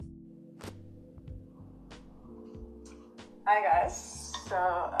Hi guys,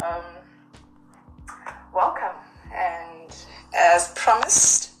 welcome, and as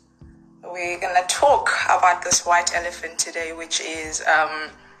promised, we're gonna talk about this white elephant today, which is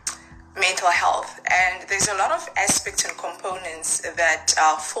mental health. And there's a lot of aspects and components that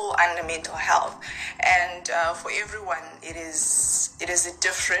fall under mental health, and for everyone it is a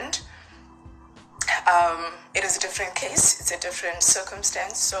different case, it's a different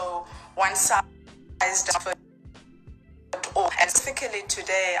circumstance, so one size doesn't fit all. And specifically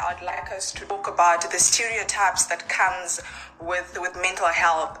today, I'd like us to talk about the stereotypes that comes with mental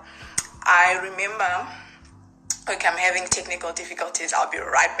health. I remember, okay, I'm having technical difficulties. I'll be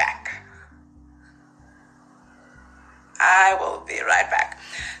right back. I will be right back.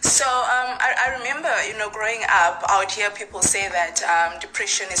 So I remember, growing up, I would hear people say that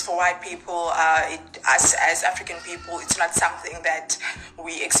depression is for white people. Us as African people, it's not something that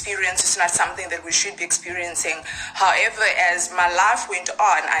we experience. It's not something that we should be experiencing. However, as my life went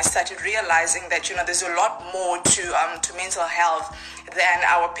on, I started realizing that, there's a lot more to mental health than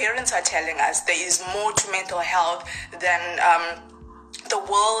our parents are telling us. There is more to mental health than the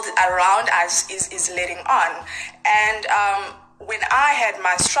world around us is letting on. And when I had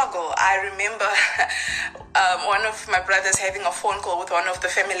my struggle, I remember one of my brothers having a phone call with one of the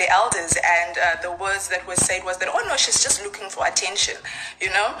family elders, and the words that were said was that, oh no, she's just looking for attention,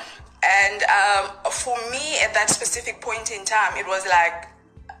 And for me at that specific point in time, it was like,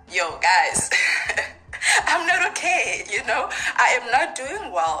 yo, guys, I'm not okay, I am not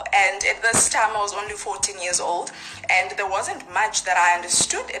doing well. And at this time, I was only 14 years old, and there wasn't much that I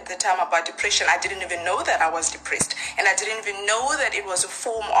understood at the time about depression. I didn't even know that I was depressed, and I didn't even know that it was a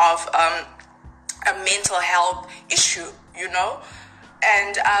form of a mental health issue,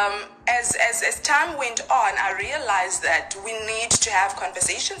 And as time went on, I realized that we need to have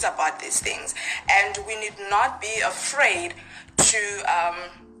conversations about these things, and we need not be afraid to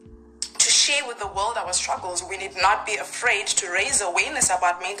share with the world our struggles. We need not be afraid to raise awareness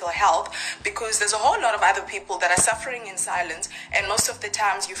about mental health, because there's a whole lot of other people that are suffering in silence, and most of the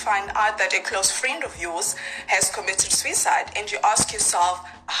times you find out that a close friend of yours has committed suicide, and you ask yourself,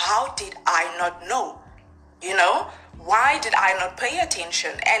 how did I not know? Why did I not pay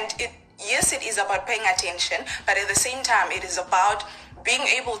attention? And yes, it is about paying attention, but at the same time, it is about being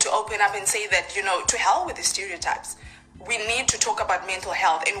able to open up and say that, to hell with the stereotypes. We need to talk about mental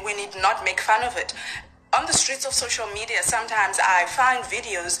health, and we need not make fun of it. On the streets of social media, sometimes I find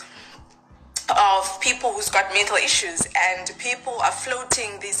videos of people who's got mental issues, and people are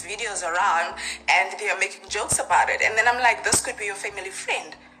floating these videos around and they are making jokes about it. And then I'm like, this could be your family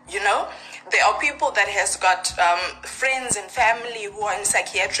friend, There are people that has got friends and family who are in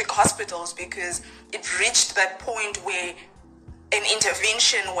psychiatric hospitals because it reached that point where an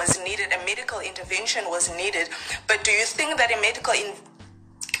intervention was needed, a medical intervention was needed. But do you think that a medical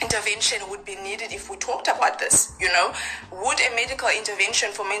intervention would be needed if we talked about this? Would a medical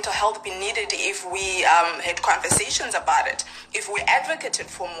intervention for mental health be needed if we had conversations about it, if we advocated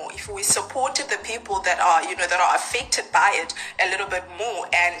for more, if we supported the people that are, that are affected by it a little bit more,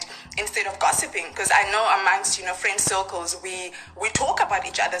 and instead of gossiping? Because I know amongst, friend circles, we talk about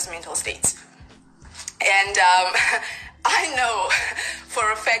each other's mental states. And I know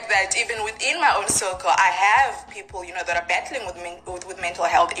for a fact that even within my own circle, I have people, that are battling with mental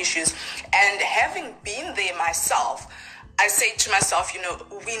health issues. And having been there myself, I say to myself,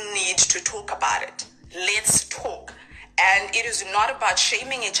 we need to talk about it. Let's talk. And it is not about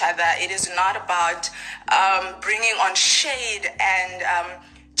shaming each other. It is not about bringing on shade and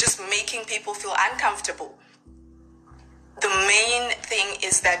just making people feel uncomfortable. The main thing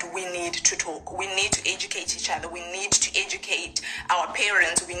is that we need to talk. We need to educate each other. We need to educate our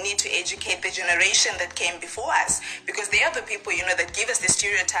parents. We need to educate the generation that came before us, because they are the people, that give us the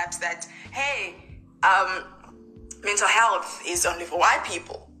stereotypes that, hey, mental health is only for white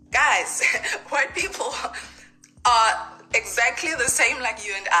people. Guys, white people are exactly the same like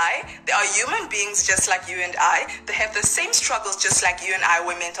you and I. They are human beings just like you and I. They have the same struggles just like you and I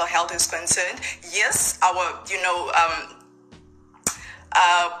where mental health is concerned. Yes, our,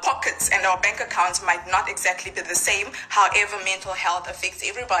 pockets and our bank accounts might not exactly be the same. However, mental health affects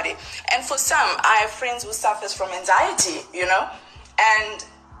everybody. And for some, I have friends who suffers from anxiety, and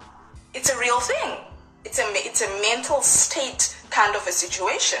it's a real thing. It's a mental state kind of a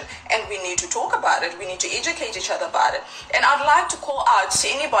situation, and we need to talk about it. We need to educate each other about it. And I'd like to call out to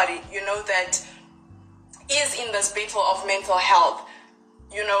anybody, that is in this battle of mental health,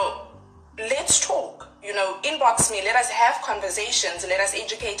 let's talk. Inbox me, let us have conversations, let us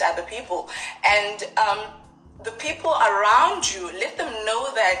educate other people. And the people around you, let them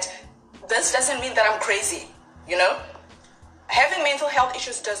know that this doesn't mean that I'm crazy, Having mental health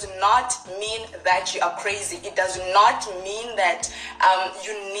issues does not mean that you are crazy. It does not mean that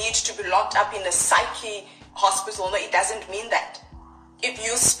you need to be locked up in a psyche hospital. No, it doesn't mean that. If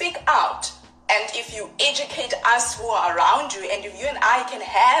you speak out and if you educate us who are around you, and if you and I can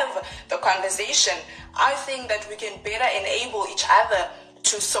have the conversation, I think that we can better enable each other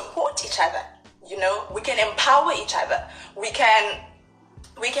to support each other. You know, we can empower each other. We can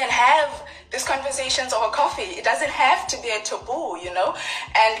have these conversations over coffee. It doesn't have to be a taboo, you know,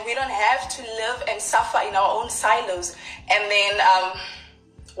 and we don't have to live and suffer in our own silos. And then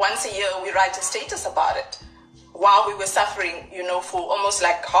once a year we write a status about it, while we were suffering, you know, for almost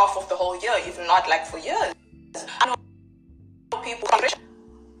like half of the whole year, if not like for years. I know people,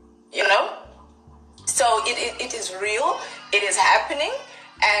 you know, so it is real, it is happening,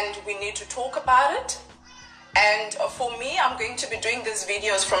 and we need to talk about it. And for me, I'm going to be doing these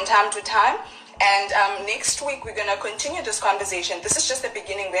videos from time to time. And next week, we're going to continue this conversation. This is just the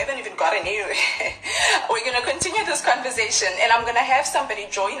beginning. We haven't even gotten anywhere. We're going to continue this conversation. And I'm going to have somebody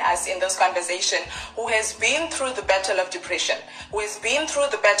join us in this conversation who has been through the battle of depression, who has been through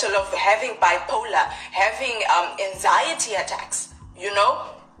the battle of having bipolar, having anxiety attacks. You know,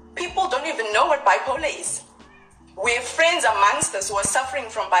 people don't even know what bipolar is. We have friends amongst us who are suffering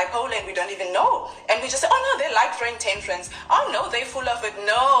from bipolar and we don't even know. And we just say, oh no, they're like throwing tantrums. Oh no, they're full of it.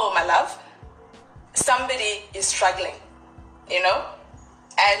 No, my love. Somebody is struggling, you know?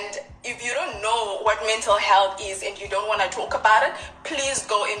 And if you don't know what mental health is and you don't want to talk about it, please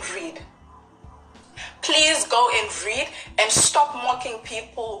go and read. Please go and read and stop mocking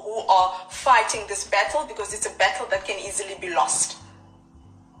people who are fighting this battle, because it's a battle that can easily be lost.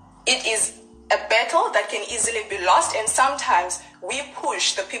 It is a battle that can easily be lost, and sometimes we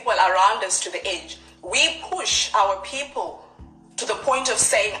push the people around us to the edge. We push our people to the point of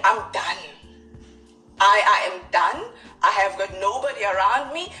saying, I'm done. I am done. I have got nobody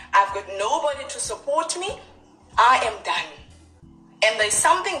around me. I've got nobody to support me. I am done. And there's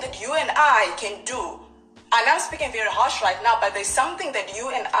something that you and I can do. And I'm speaking very harsh right now, but there's something that you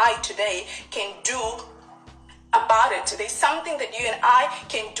and I today can do about it. There's something that you and I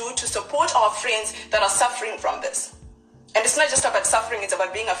can do to support our friends that are suffering from this. And it's not just about suffering, it's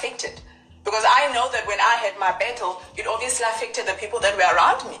about being affected. Because I know that when I had my battle, it obviously affected the people that were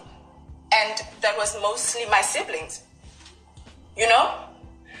around me. And that was mostly my siblings, you know?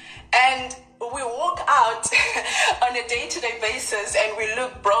 And we walk out on a day-to-day basis and we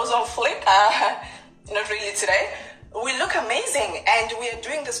look bros on flick, not really today. We look amazing and we are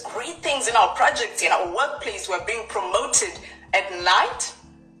doing these great things in our projects, in our workplace. We're being promoted. At night,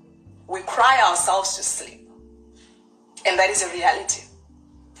 we cry ourselves to sleep. And that is a reality.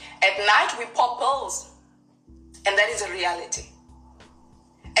 At night, we pop pills. And that is a reality.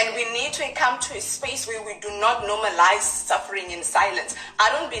 And we need to come to a space where we do not normalize suffering in silence. I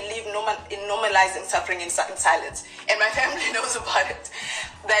don't believe in normalizing suffering in silence. And my family knows about it.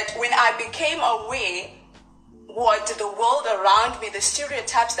 That when I became aware what the world around me, the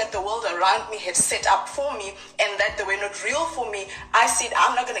stereotypes that the world around me had set up for me and that they were not real for me, I said,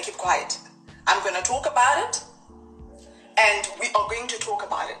 I'm not going to keep quiet. I'm going to talk about it, and we are going to talk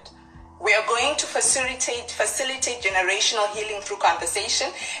about it. We are going to facilitate generational healing through conversation,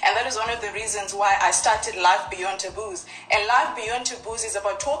 and that is one of the reasons why I started Life Beyond Taboos. And Life Beyond Taboos is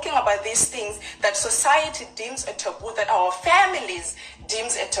about talking about these things that society deems a taboo, that our families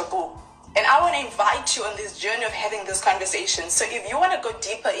deems a taboo. And I want to invite you on this journey of having this conversation. So if you want to go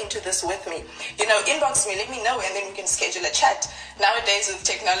deeper into this with me, you know, inbox me, let me know, and then we can schedule a chat. Nowadays with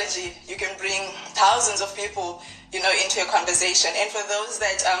technology, you can bring thousands of people, you know, into your conversation. And for those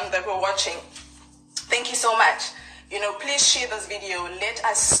that were watching, thank you so much. You know, please share this video. Let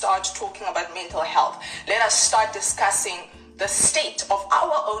us start talking about mental health. Let us start discussing the state of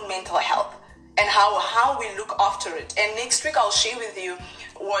our own mental health and how we look after it. And next week I'll share with you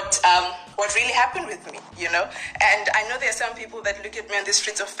what really happened with me, you know. And I know there are some people that look at me on the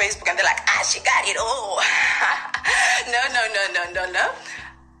streets of Facebook and they're like, she got it all. No.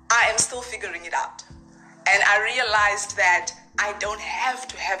 I am still figuring it out. And I realized that I don't have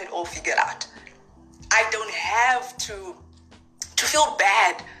to have it all figured out. I don't have to feel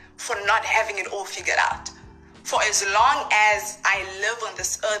bad for not having it all figured out. For as long as I live on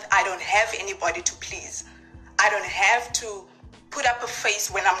this earth, I don't have anybody to please. I don't have to put up a face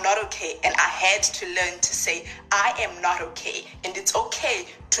when I'm not okay. And I had to learn to say, I am not okay. And it's okay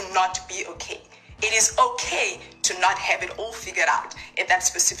to not be okay. It is okay to not have it all figured out at that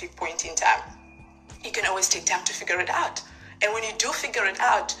specific point in time. You can always take time to figure it out. And when you do figure it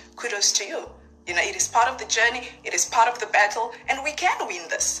out, kudos to you. You know, it is part of the journey. It is part of the battle. And we can win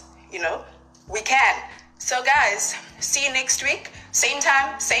this. You know, we can. So guys, see you next week. Same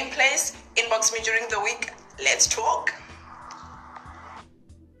time, same place. Inbox me during the week. Let's talk.